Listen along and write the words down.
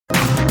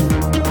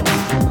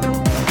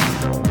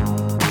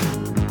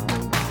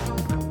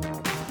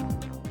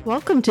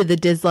Welcome to the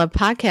Diz Love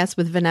Podcast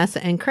with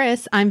Vanessa and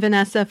Chris. I'm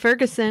Vanessa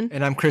Ferguson.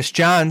 And I'm Chris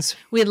Johns.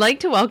 We'd like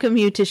to welcome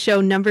you to show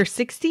number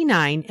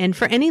 69. And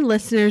for any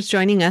listeners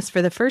joining us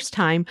for the first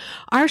time,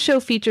 our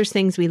show features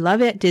things we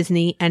love at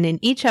Disney. And in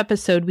each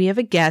episode, we have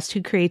a guest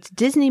who creates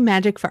Disney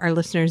magic for our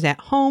listeners at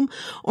home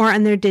or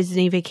on their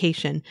Disney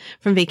vacation.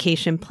 From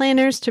vacation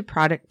planners to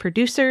product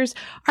producers,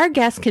 our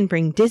guests can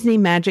bring Disney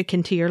magic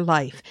into your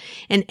life.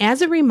 And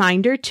as a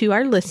reminder to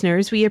our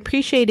listeners, we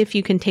appreciate if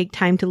you can take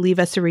time to leave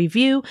us a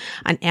review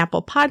on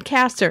Apple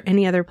Podcasts or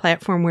any other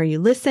platform where you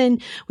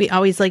listen. We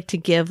always like to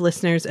give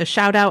listeners a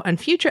shout out on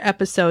future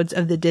episodes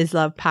of the Diz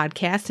Love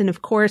Podcast. And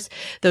of course,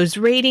 those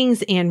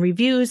ratings and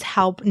reviews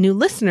help new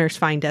listeners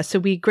find us. So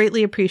we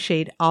greatly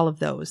appreciate all of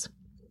those.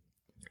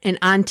 And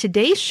on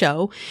today's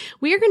show,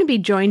 we are going to be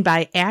joined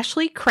by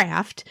Ashley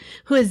Craft,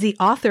 who is the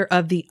author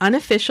of the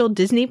Unofficial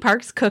Disney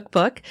Parks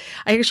Cookbook.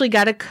 I actually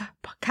got a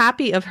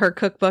copy of her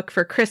cookbook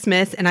for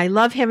Christmas, and I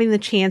love having the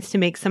chance to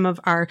make some of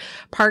our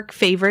park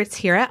favorites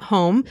here at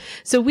home.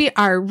 So we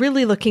are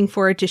really looking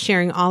forward to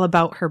sharing all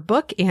about her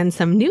book and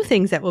some new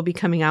things that will be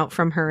coming out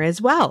from her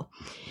as well.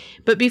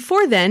 But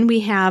before then,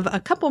 we have a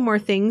couple more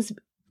things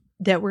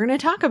that we're going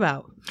to talk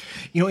about.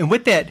 And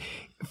with that,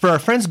 for our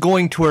friends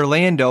going to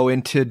Orlando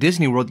and to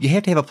Disney World, you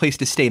have to have a place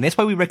to stay. And that's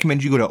why we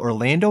recommend you go to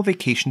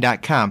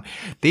orlandovacation.com.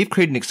 They've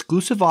created an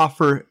exclusive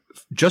offer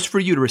just for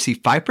you to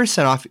receive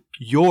 5% off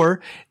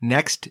your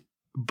next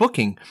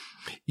booking.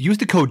 Use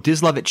the code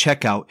DIZLOVE at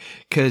checkout,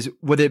 because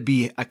whether it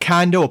be a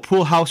condo, a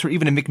pool house, or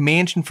even a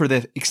McMansion for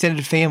the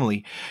extended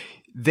family,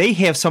 they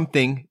have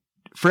something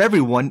for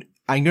everyone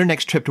on your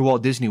next trip to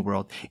Walt Disney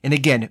World. And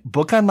again,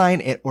 book online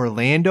at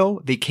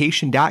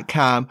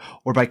orlandovacation.com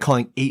or by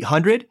calling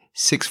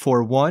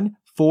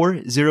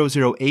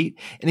 800-641-4008.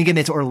 And again,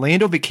 that's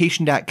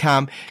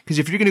orlandovacation.com, because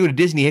if you're going to go to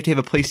Disney, you have to have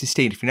a place to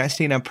stay. And if you're not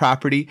staying on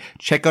property,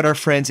 check out our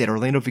friends at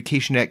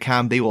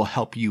orlandovacation.com. They will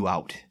help you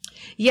out.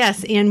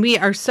 Yes, and we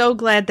are so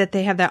glad that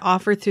they have that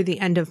offer through the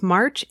end of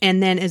March.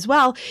 And then as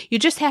well, you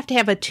just have to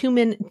have a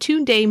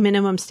 2-day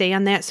minimum stay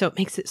on that, so it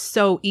makes it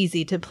so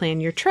easy to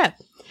plan your trip.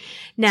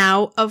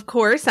 Now, of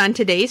course, on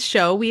today's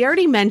show, we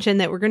already mentioned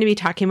that we're going to be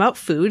talking about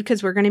food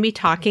because we're going to be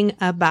talking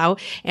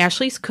about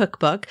Ashley's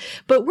cookbook,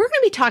 but we're going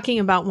to be talking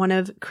about one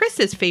of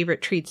Chris's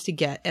favorite treats to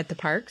get at the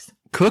parks.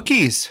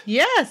 Cookies.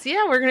 Yes,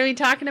 yeah, we're going to be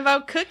talking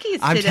about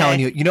cookies today. I'm telling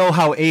you, you know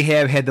how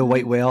Ahab had the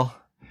white whale?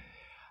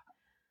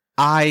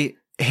 I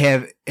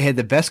have had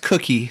the best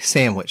cookie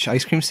sandwich,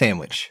 ice cream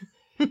sandwich.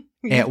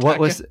 And what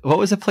was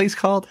the place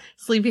called?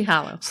 Sleepy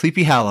Hollow.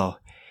 Sleepy Hollow.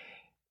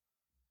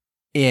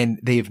 And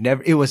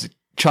it was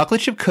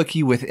chocolate chip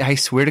cookie with, I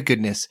swear to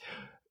goodness,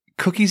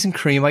 cookies and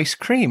cream ice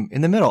cream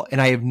in the middle. And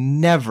I have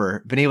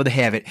never been able to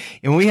have it.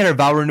 And when we had our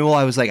vow renewal,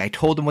 I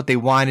told them what they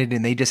wanted,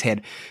 and they just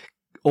had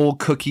old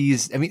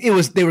cookies. I mean,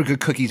 they were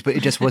good cookies, but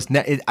it just was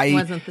not, it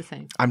wasn't the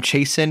same. I'm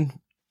chasing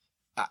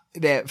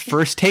that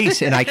first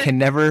taste, and I can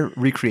never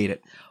recreate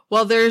it.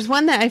 Well, there's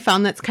one that I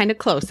found that's kind of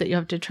close that you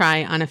have to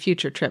try on a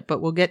future trip,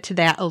 but we'll get to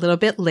that a little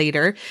bit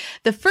later.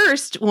 The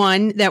first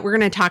one that we're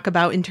going to talk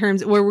about in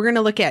terms where we're going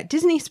to look at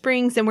Disney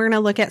Springs and we're going to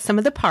look at some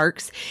of the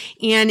parks.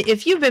 And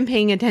if you've been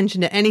paying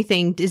attention to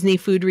anything Disney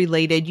food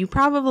related, you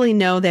probably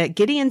know that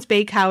Gideon's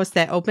Bakehouse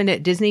that opened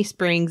at Disney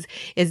Springs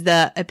is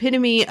the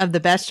epitome of the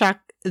best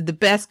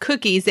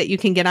cookies that you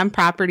can get on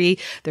property.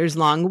 There's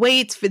long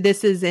waits for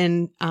this is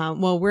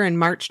we're in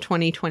March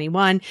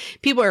 2021.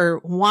 People are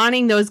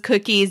wanting those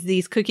cookies.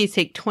 These cookies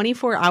take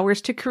 24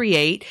 hours to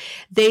create.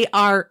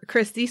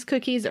 Chris, these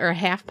cookies are a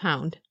half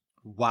pound.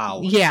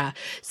 Wow. Yeah.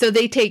 So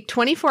they take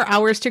 24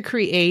 hours to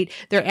create.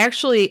 They're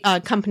actually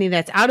a company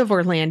that's out of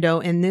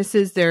Orlando, and this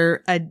is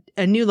a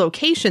new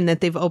location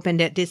that they've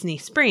opened at Disney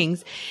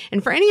Springs.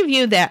 And for any of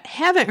you that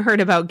haven't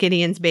heard about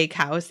Gideon's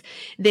Bakehouse,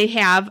 they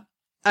have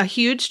a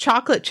huge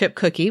chocolate chip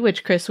cookie,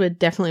 which Chris would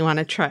definitely want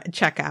to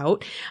check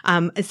out.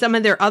 Some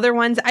of their other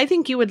ones, I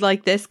think you would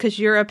like this because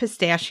you're a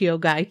pistachio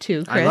guy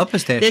too, Chris. I love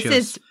pistachios. This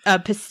is a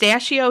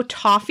pistachio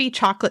toffee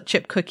chocolate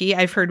chip cookie.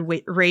 I've heard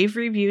rave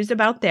reviews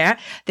about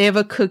that. They have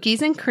a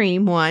cookies and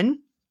cream one.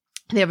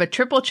 They have a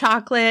triple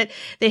chocolate.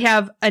 They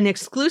have an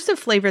exclusive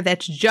flavor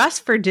that's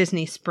just for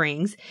Disney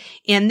Springs.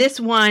 And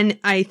this one,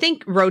 I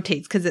think,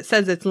 rotates because it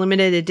says it's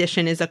limited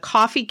edition, is a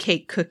coffee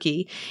cake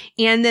cookie.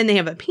 And then they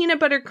have a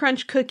peanut butter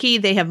crunch cookie.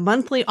 They have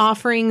monthly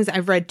offerings.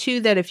 I've read, too,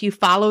 that if you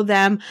follow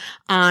them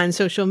on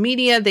social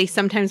media, they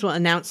sometimes will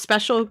announce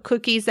special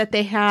cookies that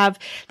they have.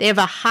 They have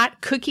a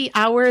hot cookie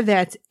hour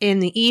that's in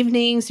the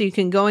evening, so you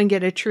can go and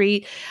get a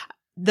treat.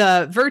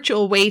 The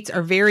virtual waits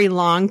are very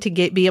long to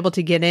be able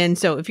to get in.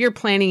 So if you're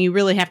planning, you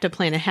really have to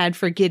plan ahead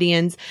for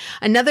Gideon's.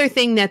 Another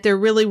thing that they're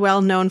really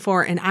well known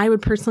for, and I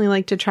would personally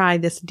like to try,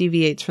 this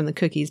deviates from the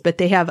cookies, but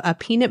they have a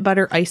peanut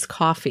butter iced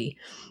coffee.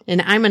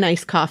 And I'm an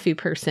iced coffee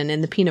person,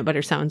 and the peanut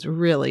butter sounds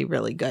really,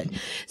 really good.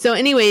 So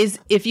anyways,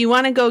 if you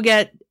want to go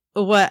get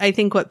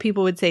what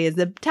people would say is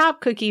the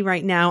top cookie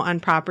right now on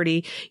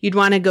property, you'd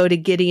want to go to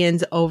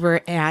Gideon's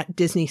over at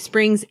Disney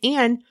Springs,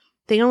 and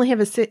they have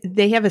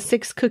a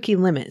 6 cookie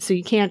limit. So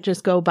you can't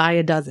just go buy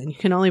a dozen. You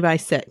can only buy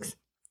 6.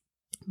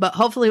 But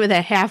hopefully with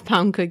a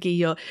half-pound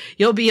cookie,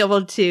 you'll be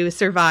able to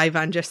survive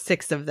on just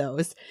 6 of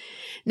those.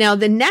 Now,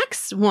 the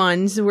next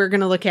ones we're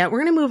going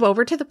to move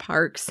over to the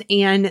parks.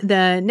 And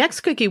the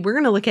next cookie we're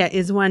going to look at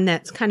is one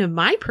that's kind of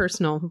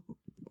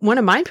one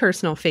of my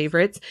personal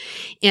favorites.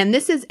 And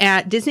this is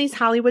at Disney's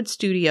Hollywood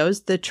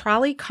Studios, the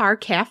Trolley Car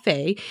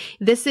Cafe.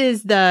 This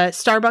is the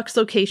Starbucks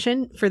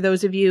location, for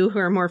those of you who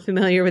are more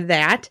familiar with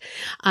that.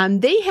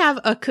 They have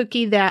a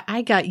cookie that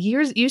I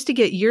used to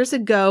get years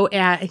ago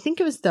at, I think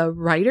it was the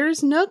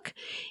Writer's Nook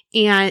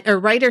or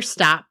Writer's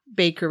Stop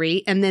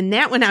Bakery. And then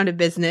that went out of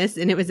business,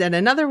 and it was at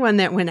another one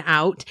that went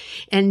out.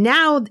 And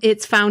now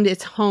it's found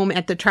its home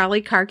at the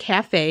Trolley Car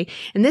Cafe.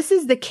 And this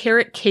is the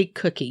carrot cake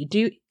cookie.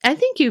 I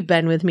think you've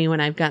been with me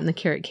when I've gotten the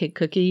carrot cake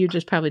cookie. You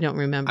just probably don't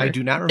remember. I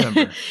do not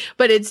remember.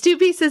 But it's 2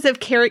 pieces of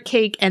carrot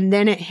cake, and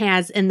then it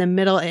has in the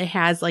middle, it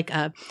has like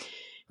a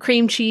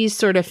cream cheese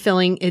sort of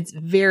filling. It's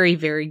very,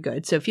 very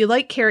good. So if you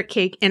like carrot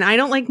cake, and I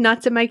don't like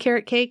nuts in my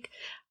carrot cake,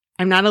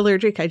 I'm not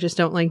allergic. I just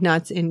don't like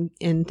nuts in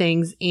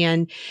things.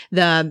 And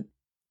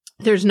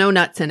there's no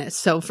nuts in it.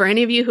 So for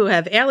any of you who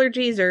have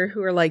allergies or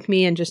who are like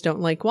me and just don't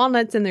like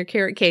walnuts in their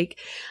carrot cake,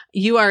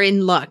 you are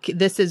in luck.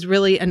 This is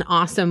really an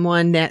awesome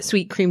one. That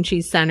sweet cream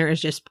cheese center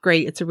is just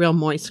great. It's a real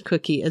moist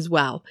cookie as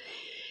well.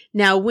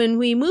 Now, when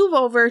we move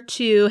over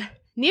to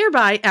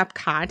nearby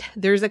Epcot,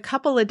 there's a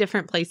couple of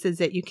different places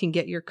that you can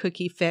get your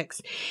cookie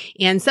fix.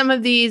 And some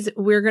of these,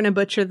 we're going to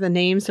butcher the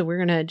names, so we're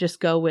going to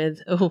just go with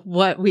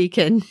what we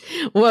can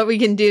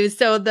do.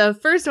 So the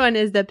first one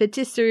is the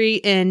Patisserie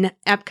in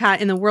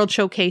Epcot in the World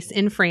Showcase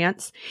in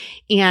France.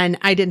 And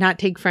I did not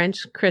take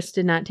French. Chris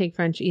did not take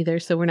French either,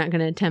 so we're not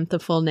going to attempt the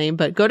full name.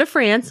 But go to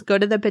France, go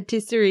to the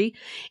Patisserie,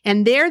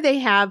 and there they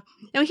have,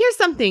 now here's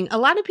something, a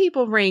lot of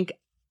people rank,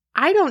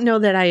 I don't know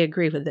that I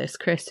agree with this,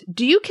 Chris.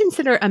 Do you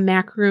consider a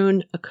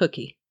macaroon a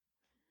cookie?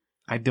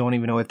 I don't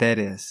even know what that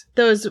is.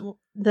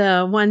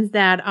 The ones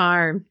that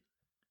are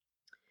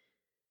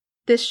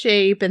this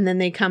shape and then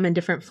they come in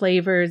different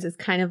flavors. It's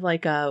kind of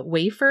like a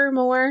wafer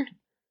more.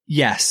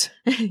 Yes.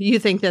 You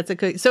think that's a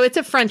cookie? So it's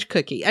a French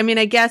cookie. I mean,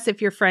 I guess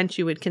if you're French,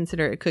 you would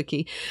consider it a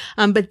cookie.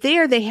 But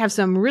there they have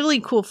some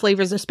really cool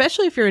flavors,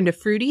 especially if you're into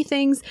fruity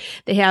things.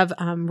 They have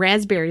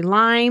raspberry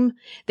lime.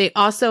 They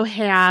also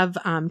have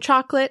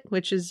chocolate,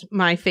 which is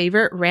my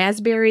favorite,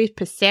 raspberry,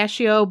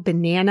 pistachio,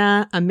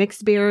 banana, a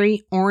mixed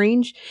berry,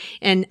 orange.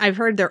 And I've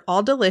heard they're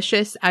all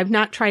delicious. I've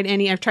not tried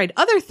any. I've tried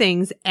other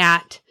things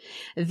at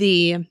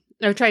the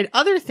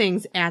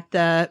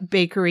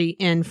bakery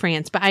in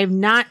France, but I have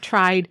not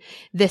tried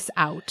this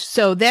out.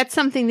 So that's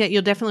something that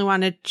you'll definitely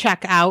want to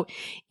check out.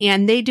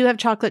 And they do have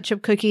chocolate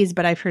chip cookies,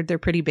 but I've heard they're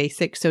pretty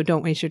basic, so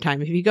don't waste your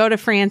time. If you go to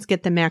France,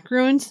 get the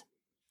macaroons.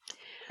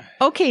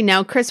 Okay,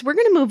 now, Chris, we're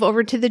going to move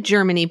over to the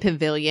Germany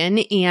Pavilion,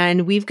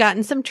 and we've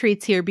gotten some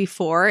treats here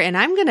before, and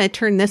I'm going to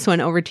turn this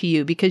one over to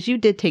you because you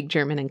did take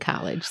German in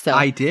college. So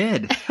I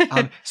did.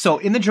 So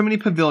in the Germany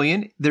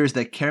Pavilion, there's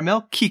the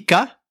Caramel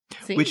Kika,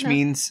 which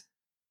means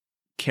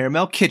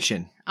Caramel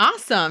Kitchen.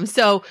 Awesome.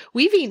 So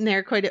we've eaten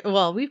there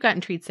we've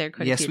gotten treats there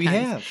quite a few times. Yes, we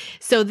have.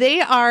 So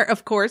they are,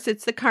 of course,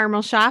 it's the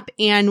caramel shop.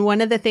 And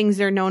one of the things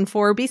they're known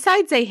for,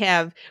 besides they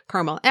have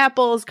caramel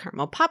apples,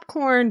 caramel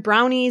popcorn,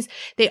 brownies,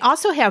 they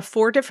also have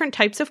 4 different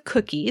types of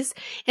cookies.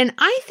 And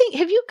I think,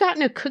 have you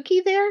gotten a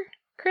cookie there,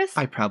 Chris?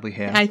 I probably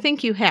have. I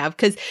think you have,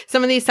 because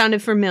some of these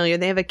sounded familiar.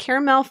 They have a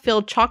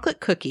caramel-filled chocolate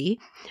cookie,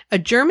 a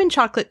German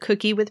chocolate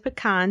cookie with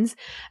pecans,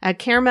 a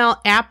caramel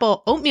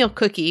apple oatmeal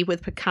cookie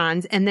with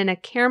pecans, and then a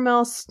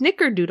caramel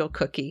snickerdoodle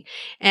cookie.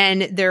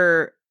 And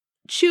they're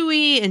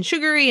chewy and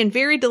sugary and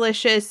very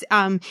delicious.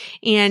 And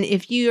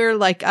if you're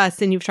like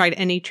us and you've tried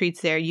any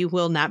treats there, you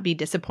will not be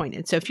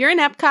disappointed. So if you're in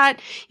Epcot,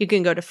 you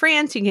can go to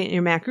France, you can get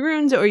your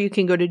macaroons, or you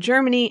can go to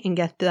Germany and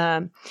get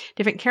the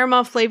different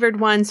caramel flavored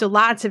ones. So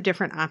lots of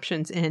different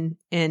options in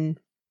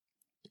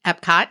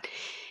Epcot.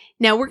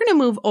 Now we're going to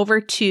move over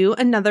to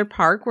another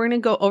park. We're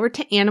going to go over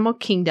to Animal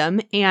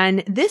Kingdom,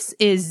 and this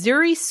is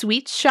Zuri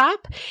Sweets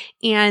Shop,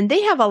 and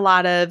they have a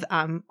lot of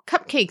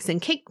cupcakes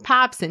and cake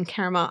pops and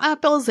caramel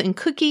apples and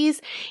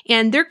cookies,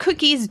 and their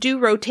cookies do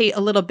rotate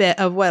a little bit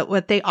of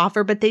what they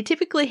offer, but they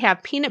typically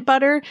have peanut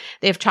butter,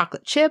 they have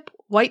chocolate chip,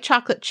 white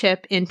chocolate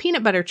chip, and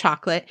peanut butter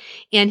chocolate.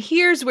 And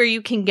here's where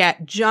you can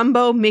get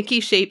jumbo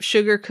Mickey-shaped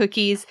sugar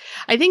cookies.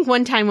 I think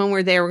one time when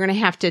we're there, we're going to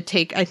have to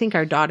take, I think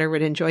our daughter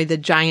would enjoy the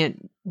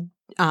giant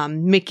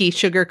Mickey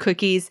sugar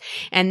cookies,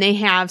 and they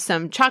have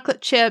some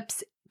chocolate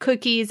chips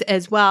cookies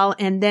as well.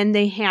 And then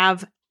they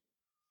have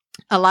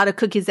a lot of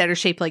cookies that are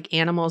shaped like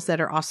animals that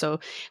are also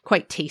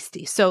quite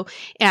tasty. So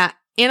at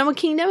Animal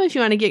Kingdom, if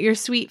you want to get your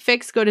sweet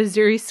fix, go to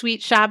Zuri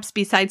Sweet Shops.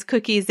 Besides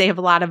cookies, they have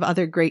a lot of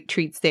other great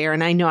treats there.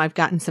 And I know I've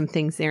gotten some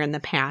things there in the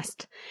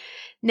past.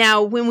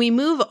 Now, when we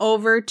move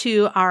over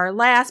to our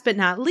last but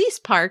not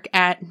least park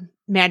at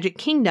Magic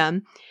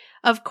Kingdom,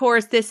 of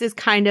course, this is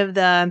kind of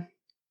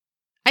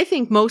I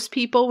think most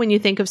people, when you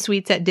think of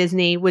sweets at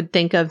Disney, would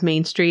think of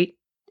Main Street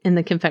in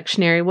the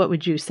confectionery. What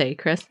would you say,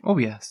 Chris? Oh,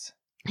 yes.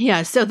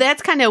 Yeah, so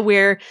that's kind of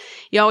where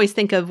you always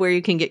think of where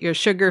you can get your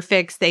sugar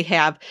fix. They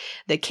have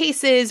the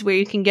cases where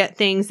you can get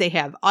things. They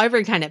have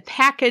every kind of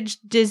packaged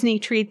Disney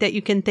treat that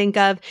you can think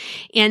of.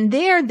 And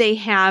there they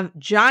have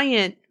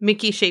giant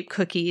Mickey-shaped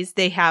cookies.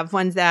 They have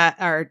ones that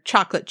are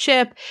chocolate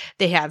chip.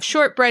 They have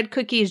shortbread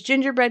cookies,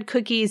 gingerbread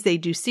cookies. They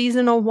do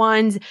seasonal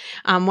ones.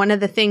 One of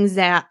the things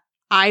that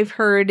I've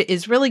heard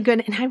is really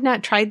good, and I've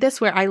not tried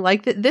this where I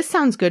like that. This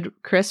sounds good,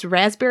 Chris.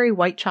 Raspberry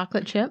white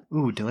chocolate chip.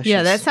 Ooh, delicious.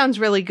 Yeah, that sounds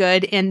really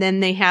good. And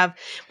then they have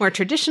more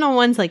traditional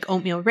ones like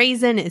oatmeal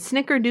raisin and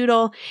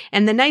snickerdoodle.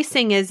 And the nice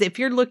thing is if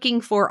you're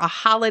looking for a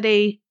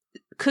holiday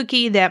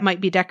cookie that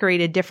might be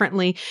decorated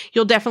differently,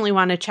 you'll definitely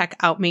want to check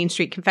out Main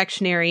Street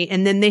Confectionery.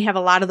 And then they have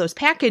a lot of those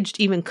packaged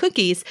even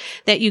cookies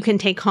that you can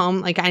take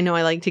home. Like I know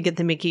I like to get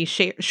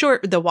the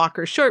the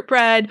Walker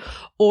shortbread,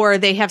 or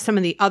they have some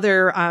of the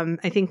other,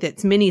 I think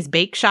that's Minnie's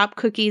Bake Shop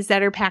cookies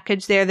that are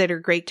packaged there that are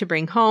great to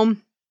bring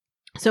home.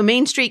 So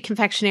Main Street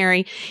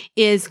Confectionery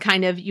is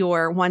kind of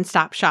your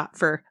one-stop shop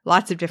for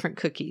lots of different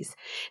cookies.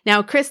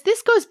 Now, Chris,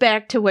 this goes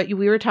back to what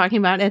we were talking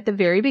about at the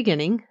very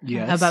beginning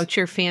about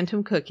your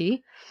Phantom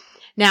cookie.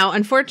 Now,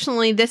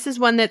 unfortunately, this is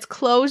one that's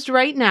closed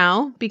right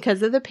now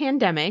because of the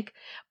pandemic,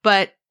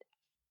 but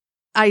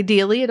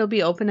ideally it'll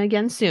be open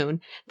again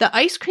soon. The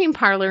ice cream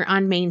parlor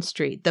on Main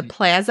Street, the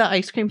Plaza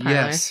Ice Cream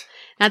Parlor,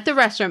 not the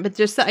restaurant, but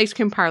just the ice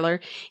cream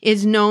parlor,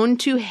 is known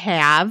to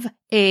have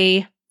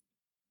a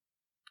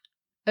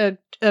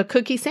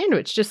cookie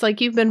sandwich, just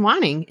like you've been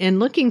wanting and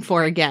looking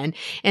for again.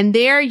 And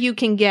there you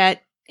can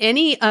get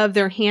any of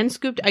their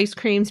hand-scooped ice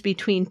creams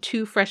between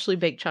 2 freshly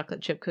baked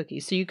chocolate chip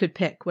cookies. So you could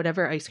pick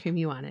whatever ice cream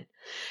you wanted.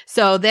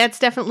 So that's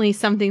definitely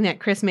something that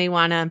Chris may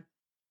want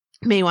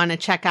to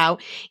check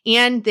out.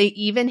 And they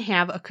even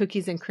have a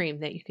cookies and cream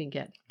that you can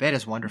get. That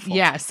is wonderful.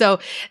 Yeah. So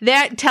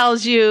that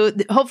tells you,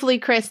 hopefully,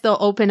 Chris, they'll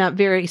open up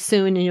very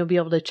soon and you'll be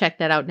able to check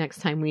that out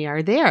next time we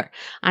are there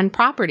on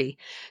property.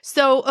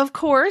 So, of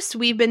course,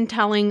 we've been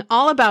telling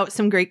all about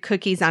some great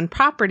cookies on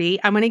property.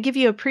 I'm going to give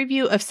you a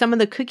preview of some of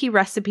the cookie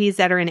recipes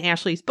that are in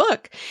Ashley's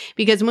book,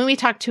 because when we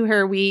talked to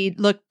her, we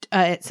looked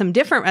at some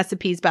different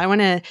recipes, but I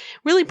want to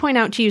really point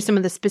out to you some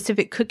of the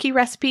specific cookie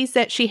recipes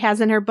that she has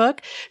in her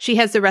book. She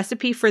has the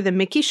recipe for the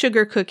Mickey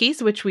sugar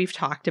cookies, which we've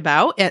talked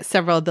about at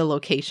several of the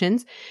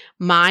locations.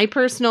 My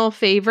personal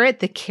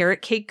favorite, the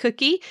carrot cake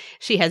cookie.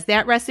 She has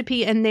that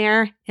recipe in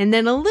there. And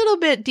then a little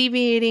bit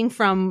deviating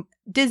from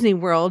Disney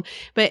World,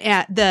 but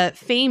at the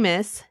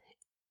famous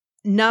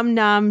Num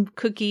Num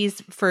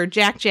cookies for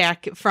Jack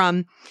Jack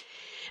from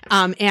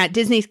at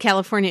Disney's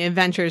California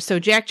Adventures. So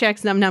Jack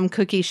Jack's Num Num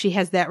cookies, she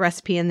has that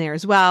recipe in there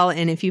as well.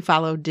 And if you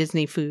follow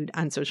Disney Food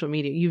on social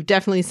media, you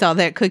definitely saw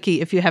that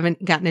cookie if you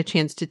haven't gotten a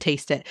chance to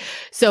taste it.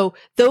 So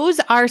those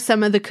are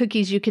some of the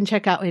cookies you can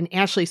check out in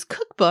Ashley's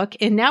cookbook.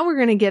 And now we're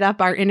going to get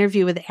up our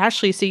interview with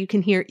Ashley so you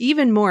can hear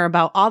even more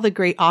about all the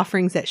great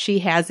offerings that she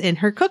has in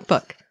her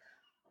cookbook.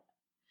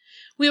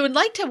 We would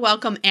like to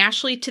welcome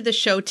Ashley to the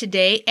show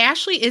today.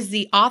 Ashley is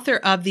the author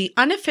of the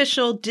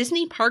Unofficial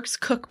Disney Parks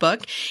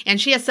Cookbook,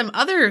 and she has some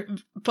other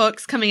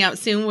books coming out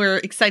soon we're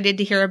excited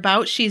to hear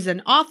about. She's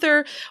an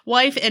author,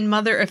 wife, and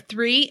mother of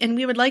 3, and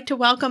we would like to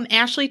welcome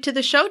Ashley to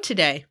the show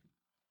today.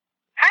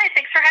 Hi,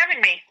 thanks for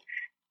having me.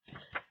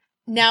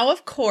 Now,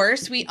 of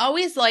course, we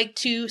always like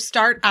to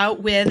start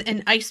out with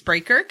an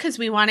icebreaker because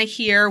we want to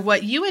hear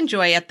what you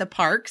enjoy at the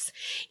parks,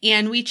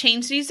 and we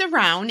change these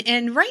around.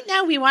 And right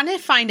now we want to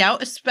find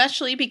out,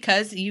 especially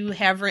because you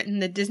have written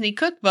the Disney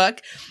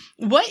Cookbook,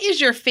 what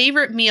is your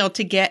favorite meal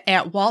to get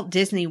at Walt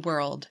Disney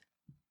World?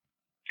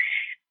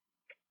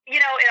 You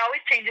know, it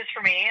always changes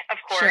for me, of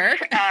course.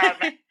 Sure.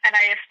 And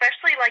I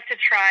especially like to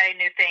try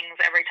new things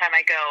every time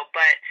I go.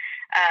 But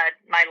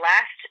my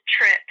last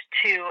trip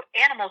to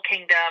Animal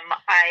Kingdom,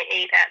 I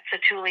ate at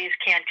Satu'li's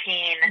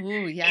Canteen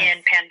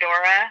in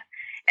Pandora.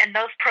 And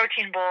those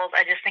protein bowls,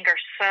 I just think are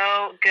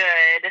so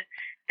good.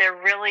 They're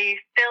really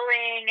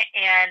filling,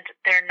 and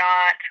they're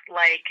not,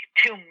 like,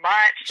 too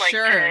much. Like,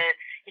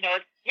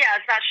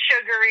 it's not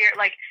sugary or,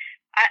 like,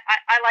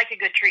 I like a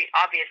good treat,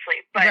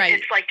 obviously, but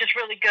It's like just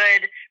really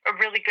good, a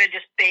really good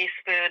just base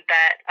food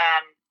that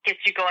gets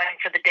you going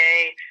for the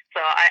day.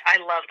 So I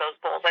love those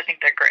bowls. I think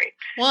they're great.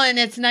 Well, and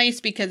it's nice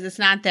because it's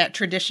not that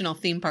traditional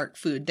theme park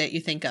food that you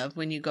think of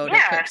when you go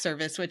to quick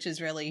service, which is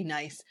really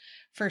nice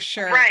for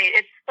sure. Right.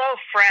 It's so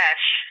fresh.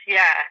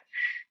 Yeah.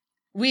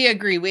 We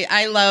agree.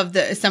 I love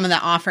some of the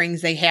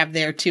offerings they have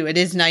there too. It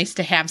is nice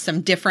to have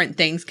some different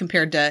things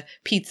compared to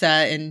pizza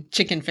and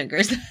chicken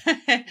fingers.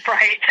 Right.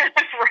 Right.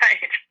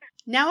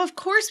 Now, of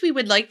course, we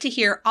would like to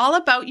hear all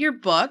about your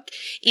book,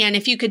 and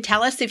if you could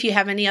tell us if you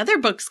have any other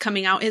books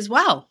coming out as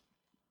well.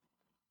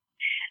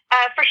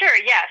 For sure,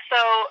 yeah. So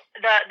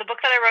the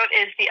book that I wrote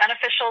is the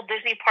Unofficial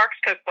Disney Parks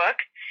Cookbook,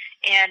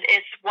 and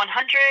it's 100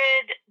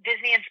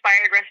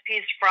 Disney-inspired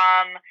recipes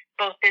from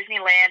both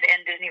Disneyland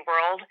and Disney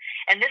World.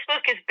 And this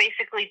book is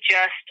basically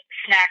just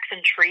snacks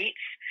and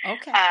treats.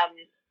 Okay.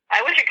 I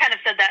wish it kind of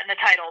said that in the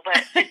title,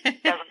 but it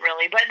doesn't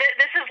really. But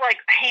this is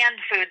like hand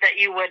food that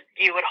you would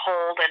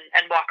hold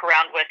and walk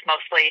around with,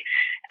 mostly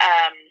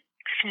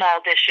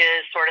small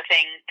dishes sort of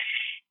thing.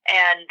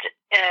 And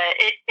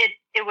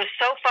it was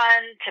so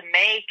fun to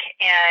make,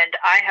 and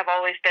I have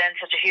always been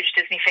such a huge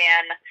Disney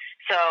fan,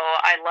 so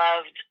I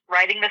loved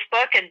writing this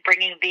book and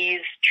bringing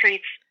these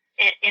treats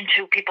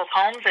into people's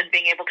homes and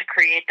being able to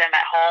create them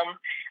at home,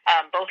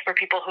 both for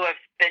people who have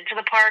been to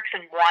the parks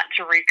and want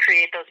to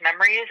recreate those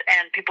memories,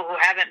 and people who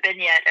haven't been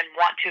yet and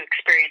want to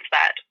experience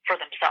that for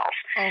themselves.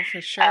 Oh,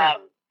 for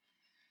sure.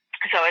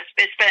 So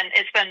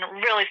it's been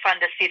really fun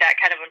to see that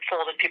kind of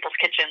unfold in people's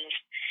kitchens.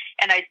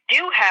 And I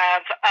do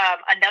have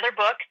another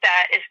book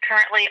that is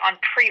currently on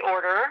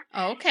pre-order.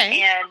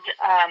 Okay. And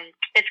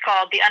it's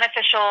called The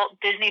Unofficial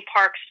Disney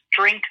Parks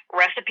Drink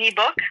Recipe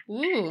Book.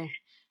 Ooh.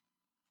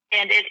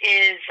 And it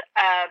is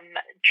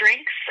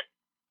drinks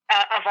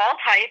of all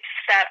types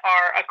that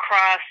are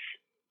across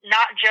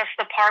not just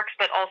the parks,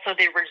 but also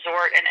the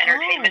resort and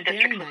entertainment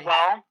districts as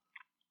well.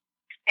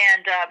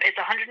 And it's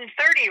 130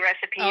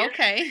 recipes.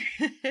 Okay.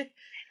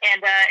 And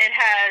it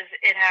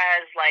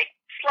has like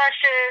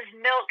slushes,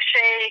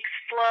 milkshakes,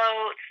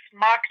 floats,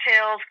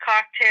 mocktails,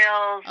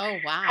 cocktails,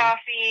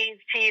 coffees,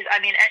 teas.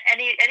 I mean,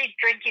 any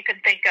drink you can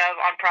think of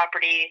on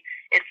property,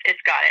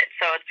 it's got it.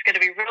 So it's going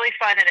to be really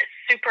fun, and it's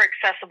super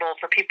accessible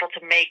for people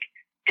to make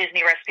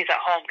Disney recipes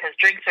at home, because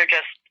drinks are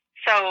just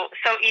so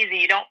easy.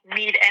 You don't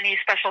need any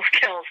special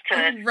skills to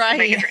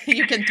make a drink.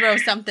 You can throw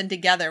something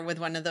together with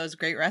one of those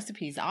great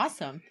recipes.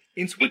 Awesome.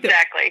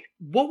 Exactly.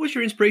 What was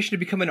your inspiration to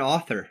become an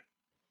author?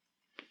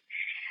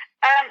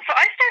 So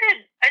I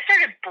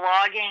started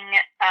blogging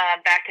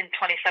back in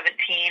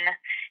 2017,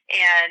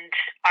 and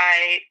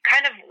I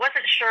kind of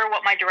wasn't sure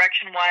what my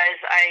direction was.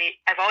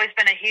 I've always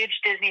been a huge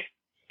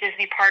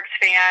Disney Parks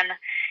fan,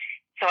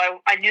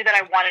 so I knew that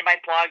I wanted my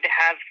blog to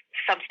have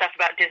some stuff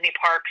about Disney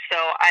Parks. So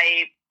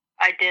I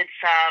did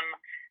some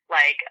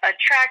like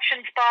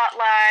attraction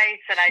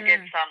spotlights, and I did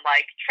some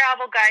like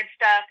travel guide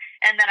stuff,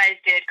 and then I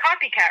did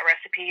copycat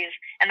recipes,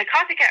 and the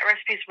copycat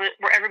recipes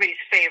were everybody's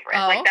favorite.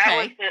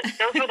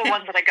 Those were the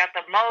ones that I got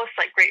the most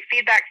like great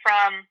feedback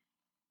from.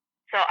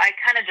 So I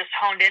kind of just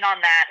honed in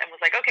on that and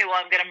was like, okay, well,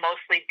 I'm going to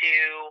mostly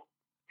do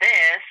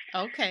this.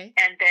 Okay.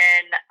 And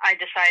then I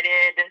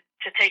decided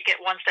to take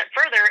it one step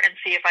further and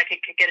see if I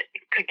could get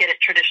it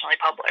traditionally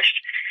published.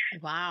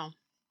 Wow.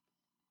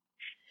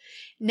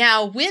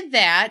 Now, with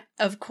that,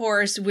 of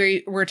course,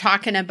 we're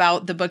talking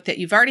about the book that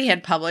you've already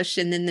had published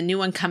and then the new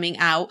one coming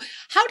out.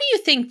 How do you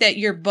think that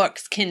your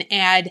books can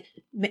add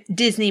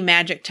Disney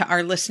magic to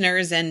our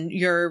listeners and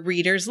your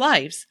readers'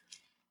 lives?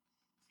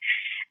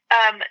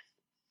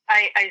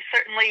 I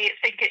certainly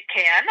think it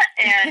can,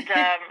 and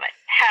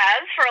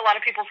has for a lot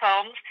of people's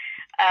homes.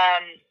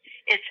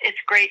 It's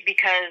great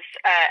because,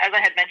 as I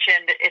had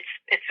mentioned,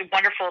 it's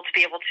wonderful to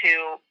be able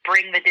to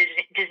bring the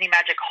Disney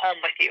magic home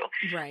with you.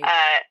 Right.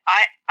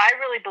 I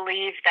really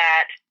believe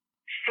that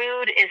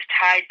food is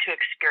tied to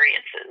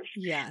experiences.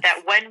 Yes.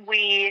 That when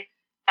we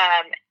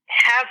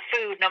have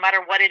food, no matter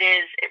what it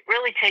is, it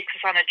really takes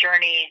us on a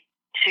journey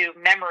to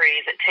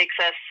memories. It takes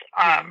us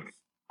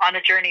on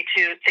a journey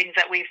to things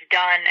that we've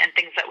done and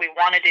things that we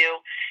want to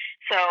do.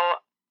 So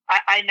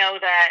I know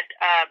that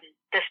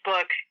this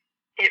book,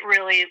 it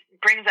really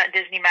brings that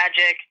Disney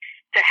magic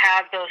to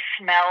have those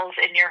smells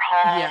in your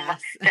home,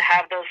 to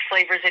have those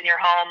flavors in your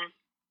home.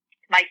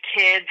 My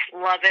kids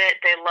love it.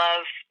 They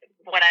love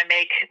when I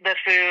make the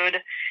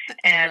food,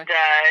 and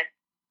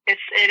it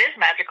is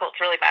magical.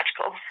 It's really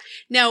magical.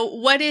 Now,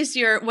 what is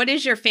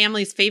your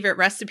family's favorite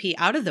recipe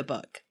out of the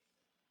book?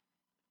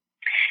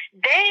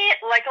 They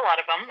like a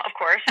lot of them, of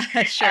course.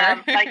 Sure.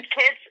 My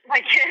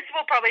kids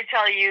will probably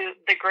tell you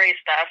the gray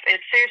stuff.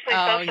 It's seriously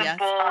so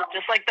simple,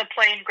 just like the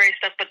plain gray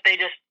stuff, but they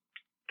just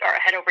are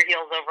head over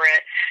heels over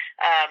it.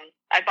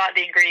 I bought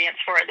the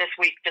ingredients for it this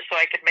week just so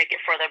I could make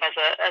it for them as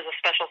a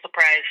special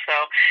surprise. So,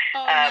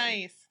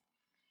 nice.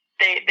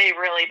 They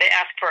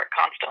ask for it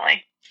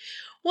constantly.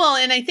 Well,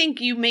 and I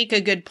think you make a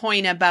good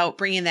point about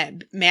bringing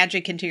that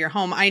magic into your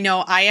home. I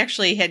know I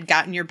actually had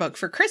gotten your book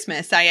for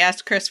Christmas. I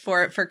asked Chris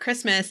for it for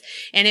Christmas,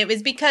 and it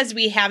was because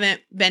we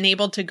haven't been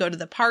able to go to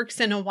the parks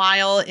in a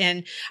while,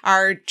 and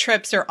our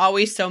trips are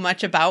always so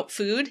much about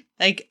food.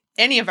 Like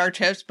any of our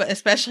trips, but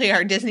especially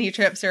our Disney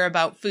trips are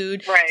about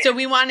food. Right. So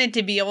we wanted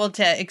to be able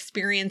to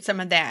experience some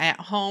of that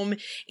at home.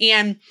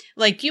 And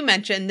like you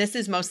mentioned, this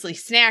is mostly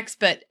snacks,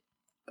 but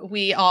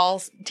we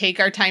all take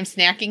our time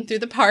snacking through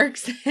the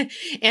parks.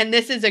 And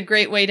this is a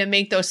great way to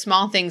make those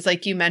small things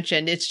like you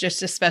mentioned. It's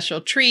just a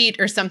special treat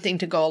or something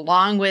to go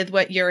along with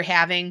what you're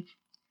having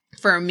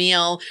for a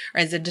meal or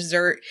as a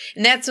dessert.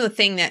 And that's the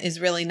thing that is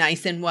really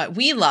nice and what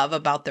we love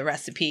about the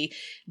recipe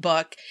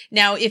book.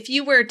 Now,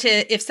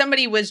 if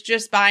somebody was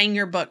just buying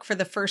your book for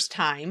the first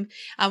time,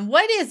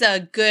 what is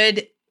a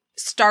good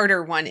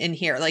starter one in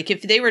here? Like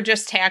if they were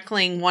just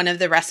tackling one of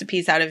the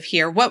recipes out of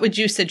here, what would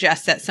you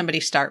suggest that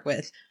somebody start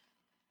with?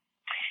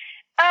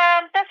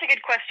 That's a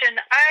good question.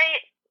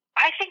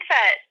 I think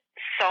that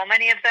so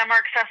many of them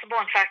are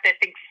accessible. In fact, I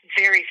think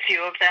very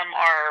few of them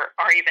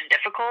are even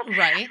difficult.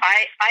 Right.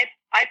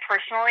 I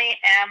personally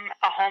am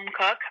a home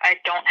cook. I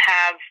don't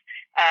have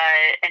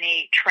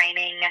any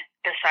training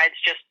besides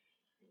just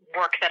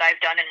work that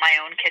I've done in my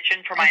own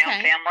kitchen for my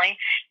own family.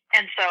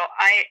 And so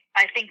I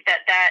think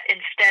that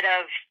instead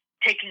of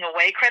taking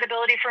away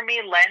credibility for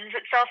me lends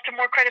itself to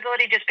more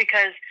credibility, just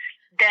because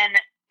then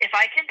if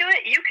I can do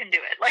it, you can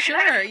do it. Like, sure.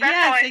 That's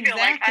yes, how I feel.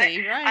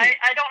 exactly. Like right.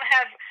 I don't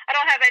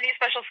have any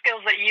special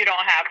skills that you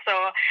don't have.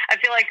 So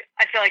I feel like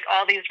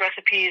all these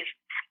recipes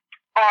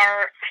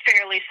are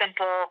fairly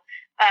simple.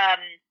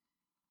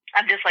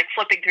 I'm just like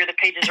flipping through the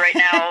pages right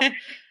now.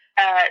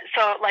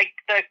 So like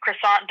the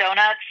croissant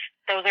donuts,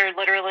 those are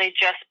literally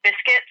just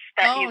biscuits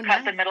that you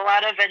cut the middle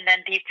out of and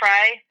then deep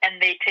fry,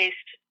 and they taste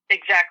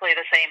exactly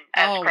the same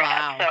as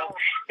croissants. Wow. So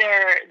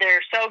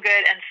they're so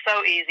good and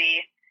so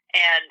easy.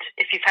 And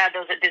if you've had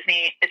those at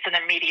Disney, it's an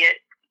immediate,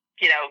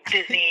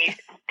 Disney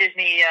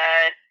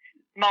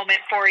moment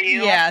for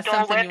you. Yeah,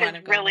 Dole Whip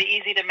is really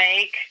easy to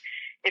make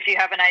if you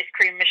have an ice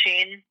cream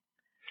machine.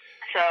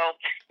 So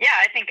yeah,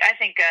 I think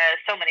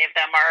so many of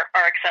them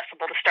are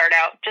accessible to start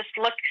out. Just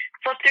flip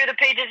through the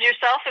pages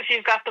yourself if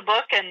you've got the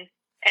book and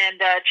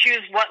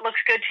choose what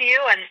looks good to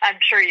you, and I'm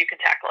sure you can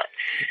tackle it.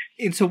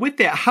 And so with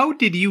that, how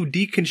did you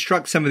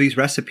deconstruct some of these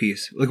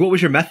recipes? Like, what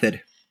was your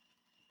method?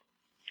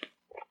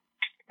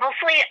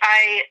 Mostly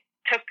I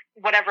took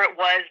whatever it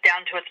was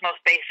down to its most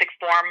basic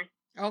form.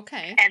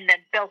 Okay. And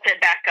then built it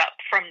back up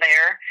from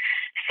there.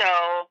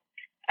 So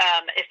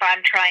if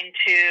I'm trying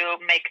to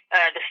make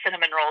the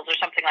cinnamon rolls or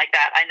something like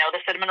that, I know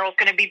the cinnamon roll is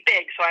going to be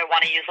big, so I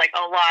want to use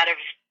a lot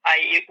of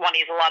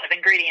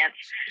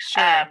ingredients.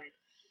 Sure.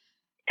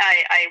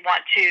 I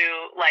want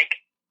to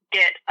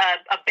get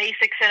a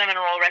basic cinnamon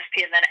roll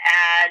recipe and then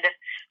add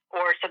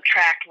or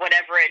subtract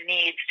whatever it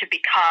needs to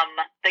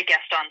become the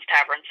Gaston's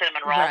Tavern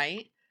cinnamon roll.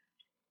 Right.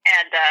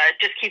 And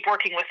just keep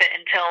working with it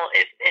until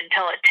it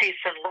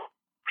tastes and looks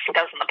like it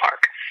does in the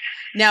park.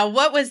 Now,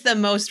 what was the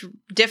most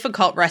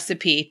difficult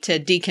recipe to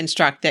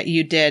deconstruct that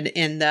you did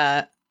in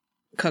the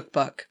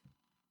cookbook?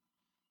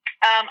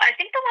 I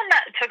think the one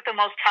that took the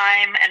most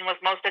time and was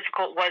most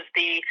difficult was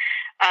the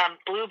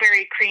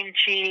blueberry cream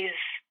cheese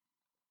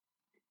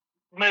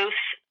mousse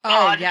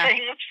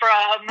things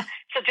from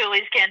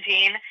Satu'li's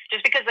Canteen,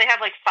 just because they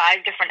have 5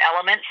 different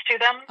elements to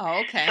them.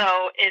 Oh, okay.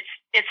 So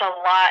it's a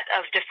lot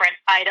of different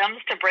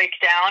items to break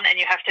down,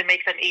 and you have to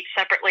make them each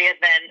separately and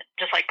then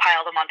just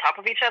pile them on top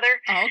of each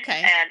other. Oh,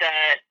 okay. And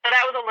so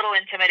that was a little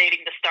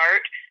intimidating to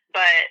start,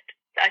 but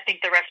I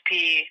think the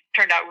recipe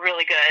turned out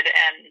really good,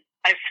 and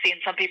I've seen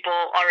some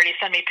people already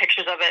send me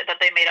pictures of it that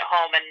they made at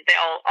home, and they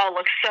all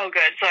look so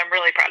good. So I'm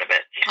really proud of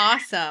it.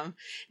 Awesome.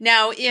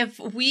 Now,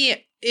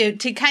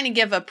 to kind of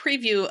give a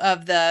preview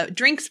of the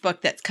drinks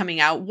book that's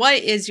coming out,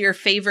 what is your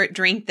favorite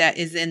drink that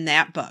is in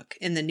that book,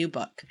 in the new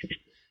book?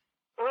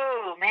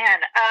 Ooh, man.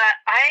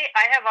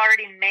 I have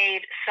already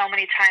made so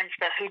many times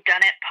the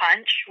Whodunit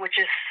Punch, which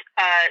is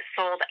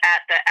sold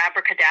at the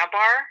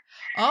Abracadabra.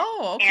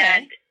 Oh, okay.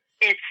 And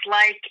it's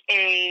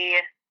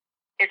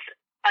it's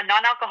a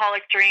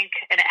non-alcoholic drink,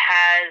 and it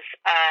has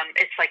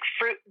it's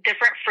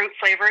different fruit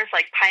flavors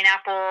like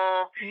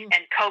pineapple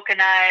and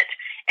coconut,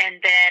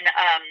 and then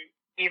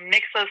you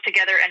mix those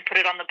together and put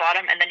it on the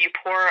bottom, and then you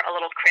pour a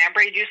little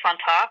cranberry juice on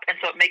top, and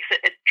so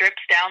it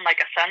drips down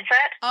like a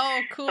sunset.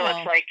 Oh, cool. So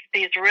it's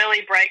these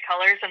really bright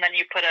colors, and then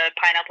you put a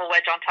pineapple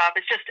wedge on top.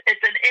 It's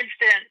an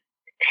instant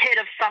hit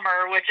of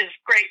summer, which is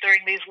great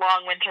during these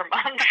long winter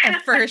months.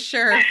 For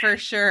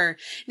sure.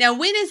 Now,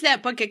 when is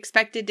that book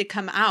expected to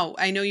come out?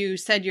 I know you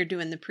said you're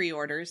doing the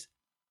pre-orders.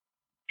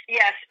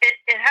 Yes,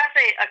 it has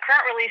a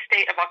current release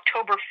date of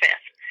October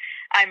 5th.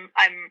 I'm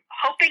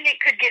hoping it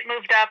could get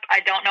moved up.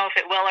 I don't know if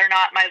it will or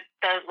not.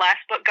 The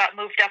last book got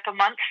moved up a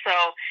month,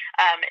 so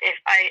if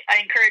I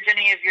encourage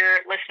any of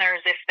your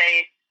listeners, if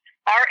they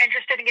are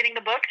interested in getting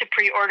the book, to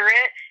pre-order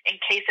it in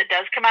case it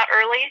does come out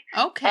early.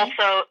 Okay.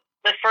 Also,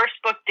 the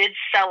first book did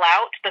sell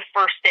out the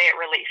first day it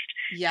released.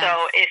 Yes.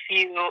 So if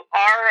you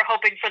are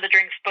hoping for the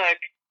drinks book,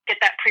 get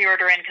that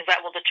pre-order in, because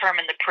that will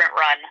determine the print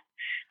run.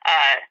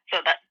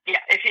 So that,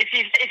 if you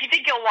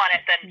think you'll want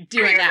it, then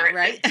doing that,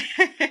 right?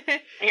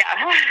 Yeah.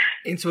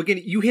 And so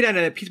again, you hit on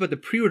a piece about the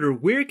pre-order.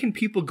 Where can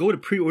people go to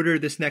pre-order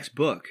this next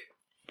book?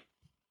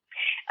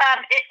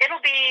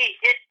 It'll be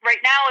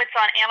right now. It's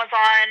on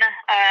Amazon.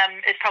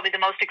 It's probably the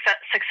most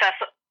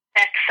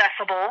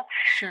accessible.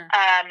 Sure.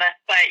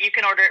 But you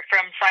can order it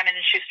from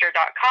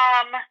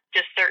SimonandSchuster.com.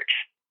 Just search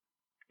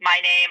my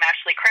name,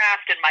 Ashley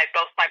Craft, and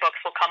both my books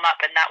will come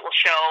up, and that will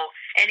show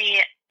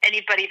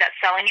anybody that's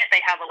selling it. They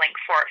have a link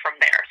for it from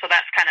there. So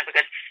that's kind of a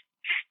good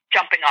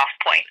jumping off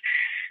point.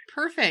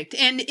 Perfect.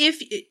 And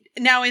if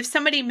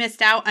somebody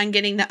missed out on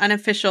getting the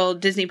unofficial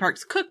Disney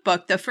Parks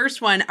cookbook, the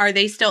first one, are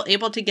they still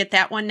able to get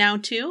that one now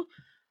too?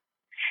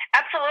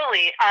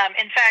 Absolutely.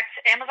 In fact,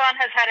 Amazon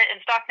has had it in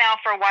stock now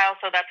for a while,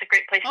 so that's a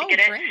great place to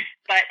get great. it.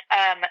 But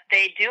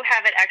they do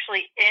have it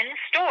actually in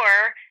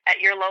store at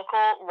your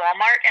local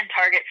Walmart and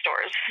Target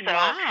stores. So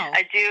wow.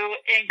 I do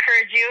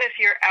encourage you, if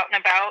you're out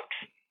and about,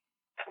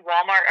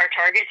 Walmart or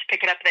Target, to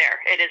pick it up there.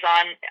 It is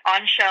on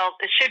shelves.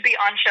 It should be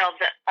on shelves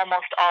at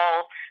almost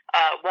all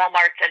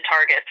Walmarts and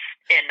Targets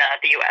in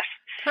the U.S.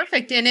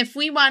 Perfect. And if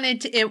we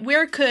wanted to,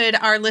 where could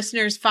our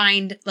listeners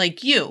find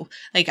you,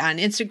 on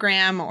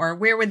Instagram, or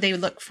where would they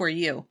look for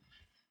you?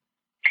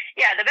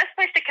 Yeah, the best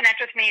place to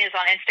connect with me is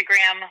on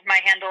Instagram. My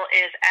handle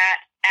is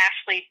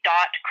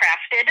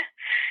 @ashley.crafted.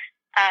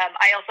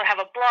 I also have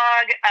a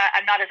blog.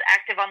 I'm not as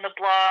active on the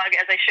blog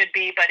as I should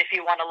be, but if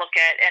you want to look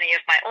at any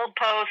of my old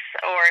posts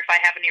or if I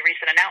have any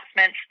recent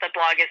announcements, the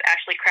blog is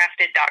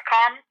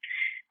ashleycrafted.com.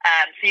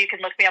 So you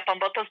can look me up on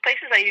both those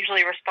places. I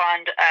usually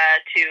respond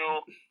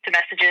to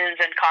messages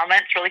and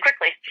comments really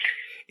quickly.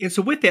 And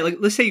so with that, like,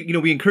 let's say,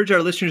 we encourage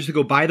our listeners to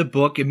go buy the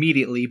book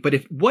immediately,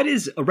 but what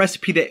is a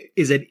recipe that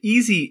is an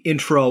easy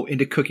intro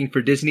into cooking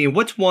for Disney, and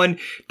what's one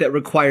that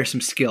requires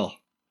some skill?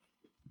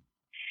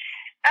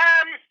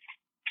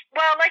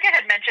 Well, like I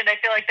had mentioned, I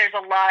feel like there's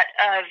a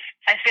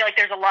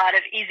lot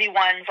of easy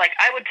ones. Like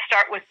I would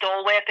start with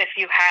Dole Whip if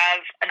you have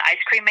an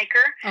ice cream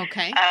maker.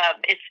 Okay.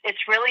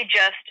 It's really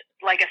just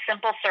like a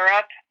simple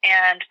syrup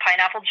and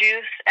pineapple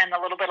juice and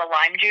a little bit of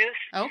lime juice.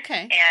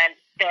 Okay. And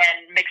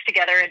then mix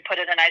together and put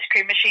it in an ice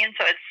cream machine.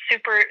 So it's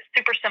super,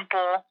 super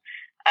simple.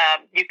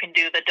 You can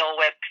do the Dole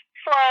Whip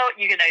float.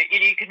 You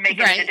can make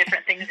it into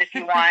different things if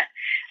you want.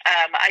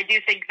 I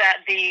do think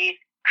that the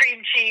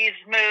cream cheese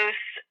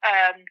mousse,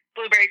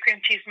 blueberry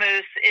cream cheese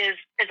mousse is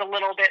a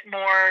little bit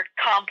more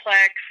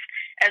complex,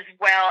 as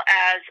well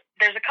as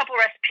there's a couple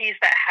recipes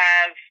that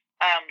have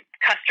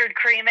custard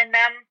cream in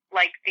them,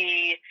 like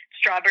the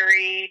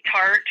strawberry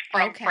tart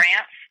from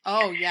France.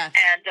 Oh, yes.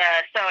 And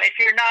so if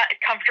you're not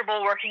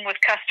comfortable working with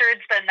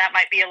custards, then that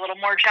might be a little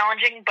more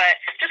challenging,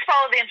 but just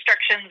follow the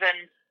instructions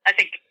and I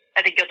think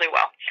you'll do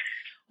well.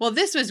 Well,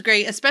 this was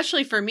great,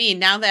 especially for me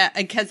now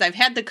because I've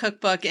had the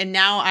cookbook and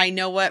now I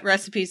know what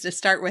recipes to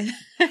start with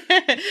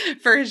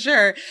for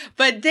sure.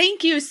 But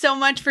thank you so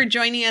much for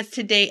joining us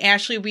today,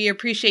 Ashley. We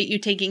appreciate you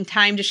taking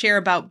time to share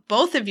about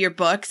both of your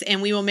books,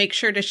 and we will make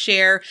sure to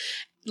share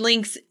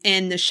links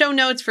in the show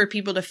notes for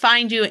people to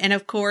find you and,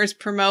 of course,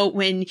 promote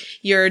when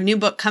your new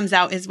book comes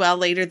out as well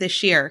later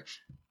this year.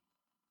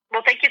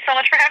 Well, thank you so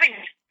much for having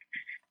me.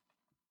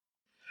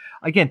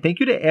 Again,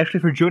 thank you to Ashley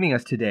for joining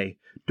us today.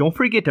 Don't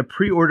forget to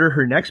pre-order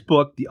her next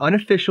book, the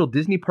Unofficial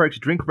Disney Parks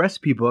Drink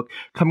Recipe Book,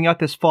 coming out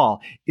this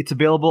fall. It's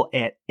available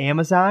at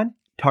Amazon,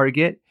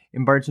 Target,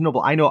 and Barnes &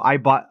 Noble. I know I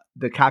bought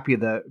the copy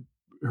of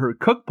her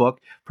cookbook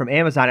from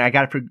Amazon, and I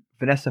got it for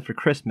Vanessa for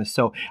Christmas.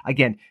 So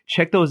again,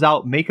 check those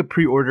out, make a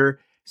pre-order,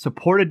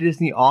 support a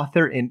Disney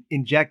author, and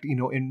inject,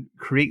 and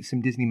create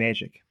some Disney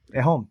magic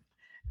at home.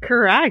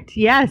 Correct.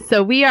 Yes.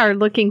 So we are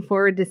looking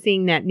forward to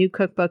seeing that new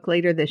cookbook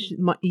later this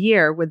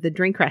year with the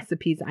drink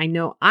recipes. I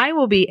know I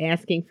will be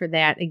asking for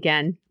that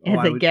again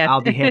as a gift.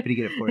 I'll be happy to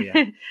get it for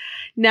you.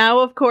 Now,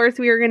 of course,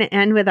 we are going to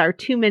end with our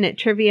 2-minute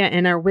trivia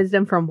and our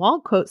wisdom from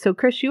Walt quote. So,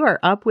 Chris, you are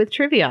up with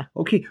trivia.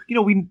 Okay.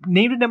 We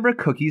named a number of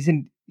cookies,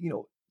 and,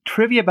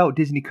 trivia about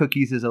Disney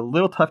cookies is a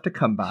little tough to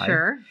come by.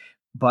 Sure.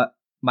 But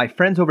my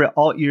friends over at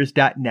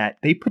allears.net,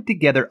 they put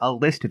together a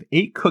list of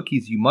 8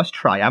 cookies you must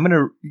try. I'm going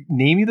to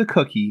name you the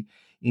cookie,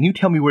 and you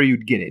tell me where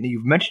you'd get it. And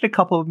you've mentioned a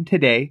couple of them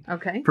today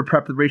for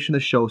preparation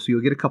of the show, so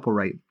you'll get a couple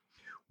right.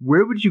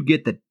 Where would you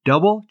get the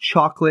double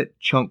chocolate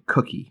chunk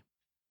cookie?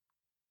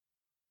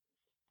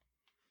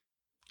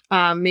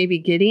 Maybe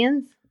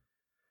Gideon's?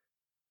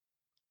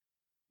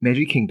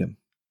 Magic Kingdom.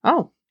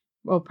 Oh,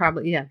 well,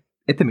 probably, yeah.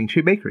 At the Main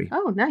Street Bakery.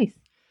 Oh, nice.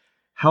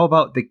 How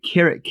about the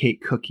carrot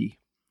cake cookie?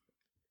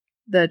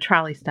 The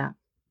Trolley Stop.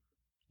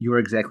 You are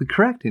exactly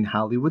correct, in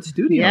Hollywood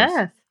Studios.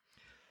 Yes.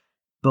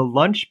 The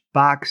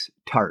Lunchbox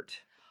Tart.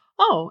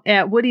 Oh,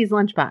 at Woody's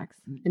Lunchbox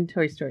in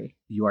Toy Story.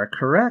 You are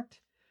correct.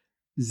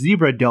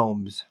 Zebra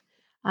Domes.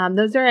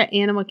 Those are at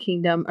Animal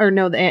Kingdom,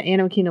 at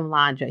Animal Kingdom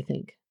Lodge, I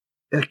think.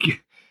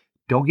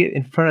 Don't get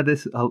in front of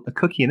this a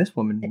cookie and this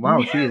woman.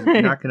 Wow, she is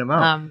knocking them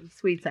out.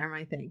 Sweets are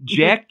my thing.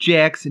 Jack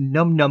Jack's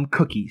Num Num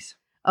Cookies.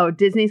 Oh,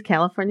 Disney's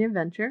California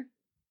Adventure.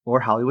 Or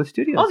Hollywood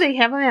Studios. Oh, they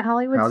have them at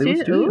Hollywood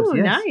Studios. Ooh,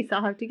 yes. Nice.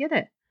 I'll have to get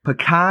it.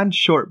 Pecan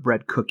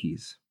Shortbread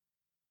Cookies.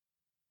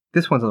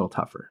 This one's a little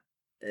tougher.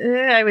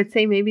 I would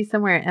say maybe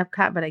somewhere at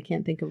Epcot, but I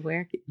can't think of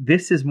where.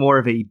 This is more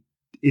of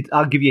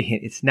I'll give you a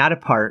hint. It's not a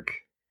park.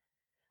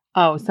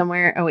 Oh,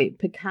 somewhere. Oh,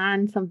 wait.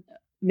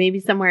 Maybe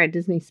somewhere at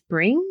Disney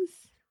Springs?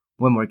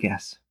 One more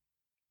guess.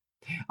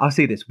 I'll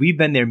say this. We've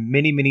been there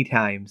many, many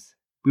times.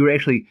 We were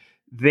actually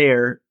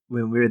there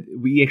when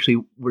we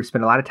actually were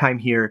spent a lot of time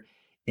here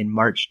in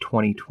March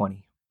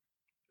 2020.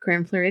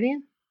 Grand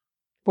Floridian?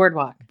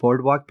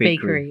 Boardwalk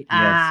Bakery.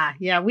 Yes.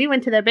 Yeah. We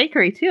went to that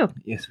bakery too.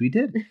 Yes, we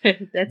did.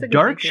 That's a good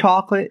Dark bakery.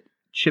 chocolate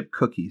chip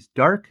cookies.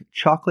 Dark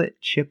chocolate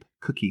chip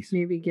cookies.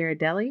 Maybe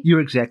Ghirardelli?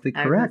 You're exactly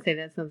correct. I was going to say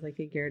that sounds like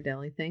a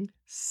Ghirardelli thing.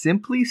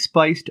 Simply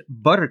Spiced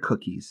Butter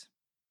Cookies.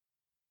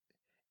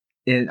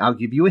 And I'll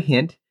give you a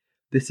hint.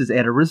 This is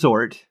at a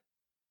resort.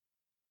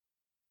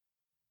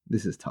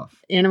 This is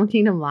tough. Animal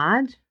Kingdom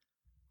Lodge?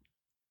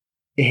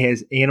 It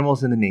has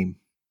animals in the name.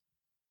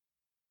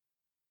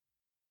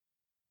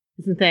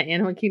 Isn't that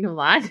Animal Kingdom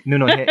Lodge?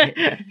 No.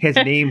 It has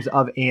names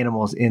of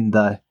animals in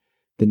the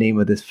name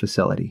of this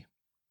facility.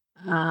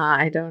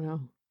 I don't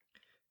know.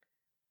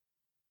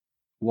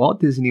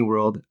 Walt Disney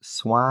World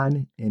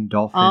Swan and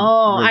Dolphin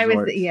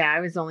Resorts. I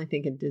was only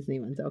thinking Disney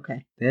ones.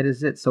 Okay. That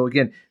is it. So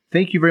again,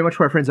 thank you very much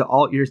to our friends at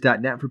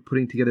allears.net for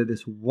putting together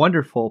this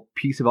wonderful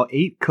piece about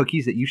 8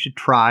 cookies that you should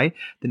try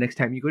the next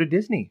time you go to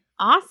Disney.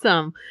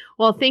 Awesome.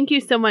 Well, thank you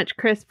so much,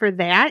 Chris, for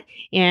that.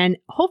 And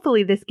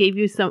hopefully this gave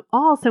you some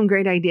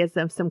great ideas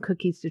of some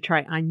cookies to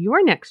try on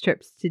your next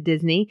trips to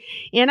Disney.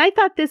 And I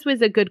thought this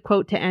was a good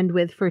quote to end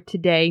with for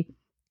today.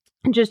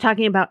 Just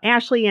talking about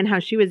Ashley and how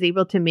she was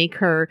able to make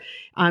her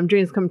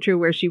dreams come true,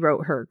 where she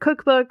wrote her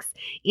cookbooks.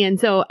 And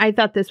so I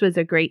thought this was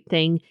a great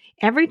thing.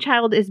 Every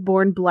child is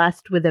born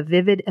blessed with a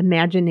vivid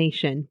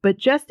imagination, but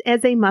just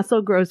as a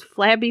muscle grows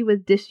flabby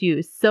with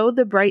disuse, so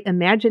the bright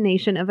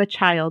imagination of a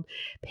child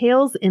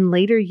pales in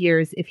later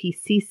years if he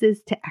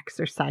ceases to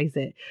exercise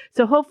it.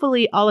 So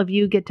hopefully all of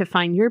you get to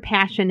find your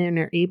passion and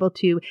are able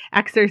to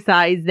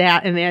exercise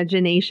that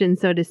imagination,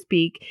 so to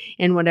speak,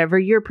 in whatever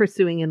you're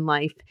pursuing in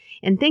life.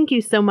 And thank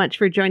you so much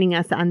for joining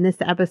us on this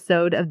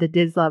episode of the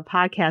Diz Love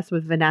Podcast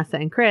with Vanessa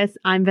and Chris.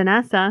 I'm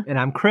Vanessa. And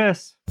I'm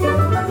Chris.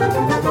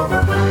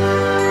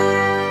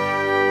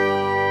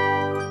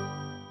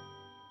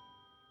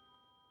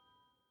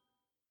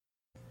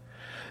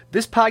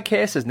 This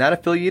podcast is not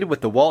affiliated with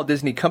the Walt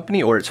Disney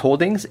Company or its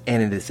holdings,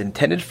 and it is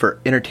intended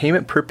for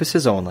entertainment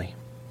purposes only.